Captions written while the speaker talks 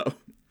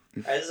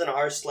This is an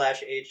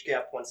r/age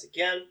gap once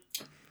again.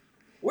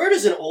 Where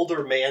does an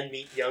older man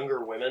meet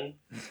younger women?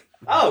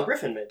 Oh,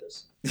 Griffin made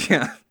this.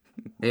 Yeah.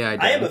 Yeah, I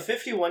did. I am a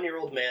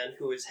 51-year-old man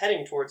who is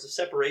heading towards a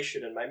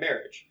separation in my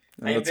marriage.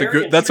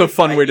 That's a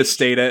fun way to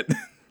state it.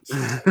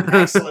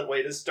 Excellent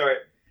way to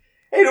start.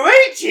 Hey, do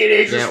any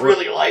teenagers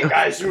really like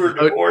guys who are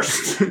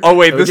divorced? Oh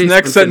wait, this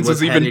next sentence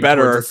is even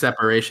better. A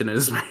separation in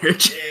his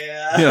marriage.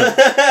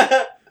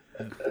 Yeah.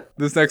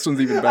 This next one's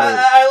even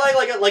better.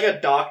 I like a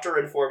doctor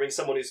informing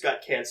someone who's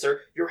got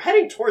cancer. You're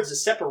heading towards a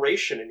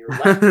separation in your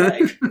left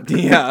leg.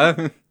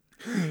 Yeah.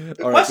 The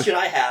question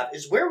I have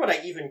is, where would I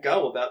even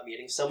go about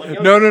meeting someone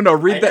younger? No.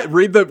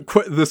 Read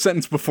the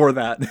sentence before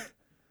that.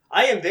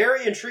 I am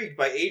very intrigued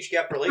by age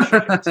gap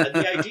relationships and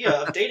the idea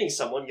of dating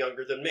someone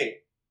younger than me.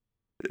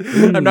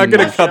 I'm not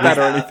going to cut that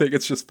or anything.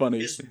 It's just funny.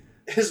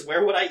 Is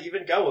where would I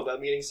even go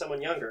about meeting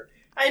someone younger?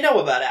 I know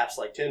about apps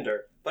like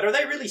Tinder, but are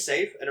they really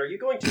safe? And are you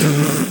going to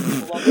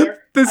meet people on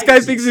there? This guy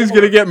thinks he's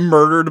going to get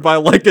murdered by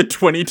like a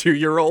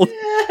 22-year-old.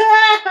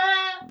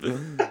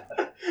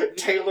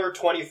 Taylor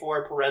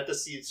 24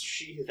 parentheses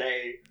she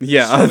they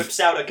whips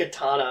out a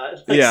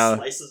katana and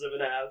slices him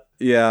in half.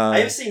 Yeah. I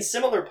have seen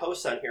similar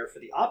posts on here for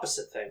the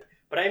opposite thing,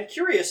 but I am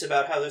curious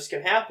about how this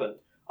can happen.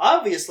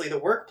 Obviously, the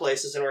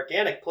workplace is an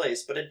organic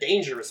place, but a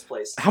dangerous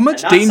place. How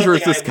much danger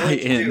is this guy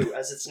in?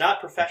 As it's not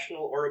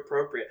professional or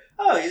appropriate.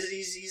 Oh,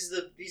 he's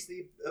the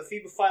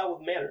phebophile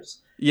with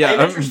manners. Yeah,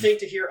 I'm interested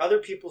to hear other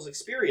people's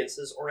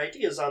experiences or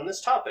ideas on this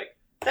topic.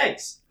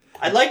 Thanks.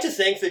 I'd like to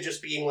think that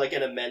just being like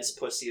an immense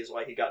pussy is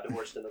why he got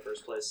divorced in the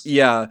first place.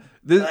 Yeah,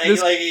 he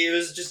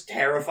was just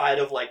terrified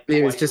of like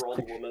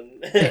 20-year-old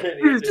woman.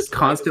 He was just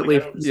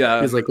constantly.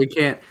 Yeah, he's like, we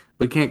can't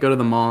go to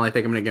the mall. I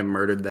think I'm gonna get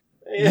murdered there.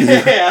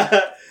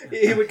 Yeah.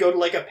 He would go to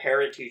like a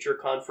parent-teacher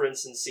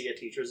conference and see a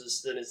teacher's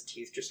assistant, his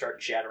teeth just start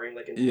chattering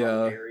like in Tom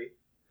and Jerry.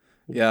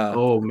 Yeah.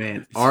 Oh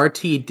man,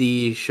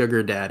 RTD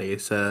sugar daddy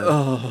says,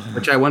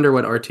 which I wonder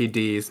what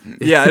RTD is.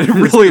 Yeah, it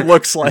really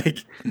looks like.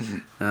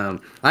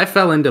 I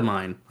fell into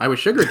mine. I was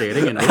sugar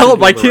dating, and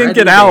help! I can't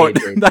get out.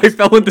 I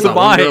fell into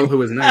mine. Girl who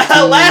was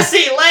 19.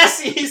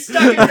 Lassie, he's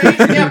stuck in an age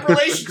gap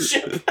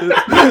relationship.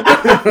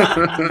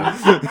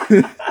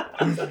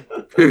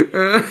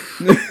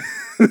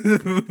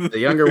 The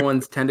younger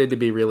ones tended to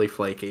be really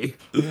flaky.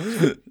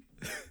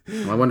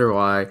 I wonder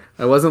why.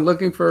 I wasn't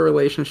looking for a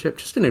relationship,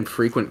 just an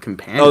infrequent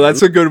companion. Oh,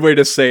 that's a good way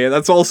to say it.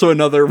 That's also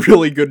another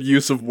really good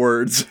use of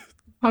words.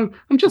 I'm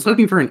just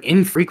looking for an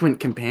infrequent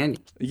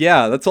companion.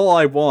 Yeah, that's all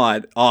I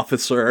want,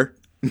 officer.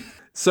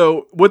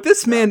 So, what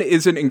this man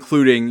isn't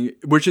including,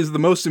 which is the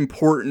most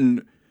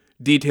important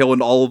detail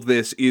in all of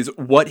this, is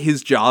what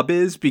his job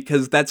is,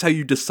 because that's how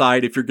you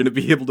decide if you're going to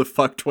be able to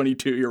fuck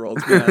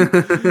 22-year-olds, man.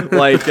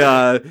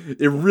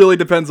 It really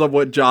depends on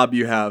what job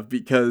you have,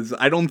 because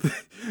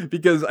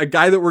because a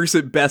guy that works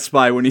at Best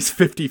Buy when he's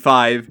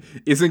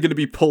 55 isn't going to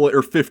be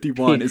or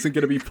 51 isn't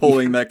going to be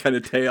pulling that kind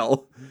of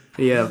tail.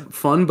 Yeah,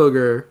 Fun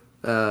Booger.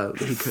 Fun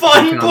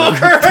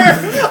Booger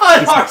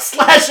on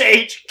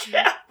r/age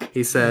gap.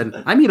 He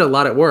said, "I meet a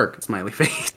lot at work." Smiley face.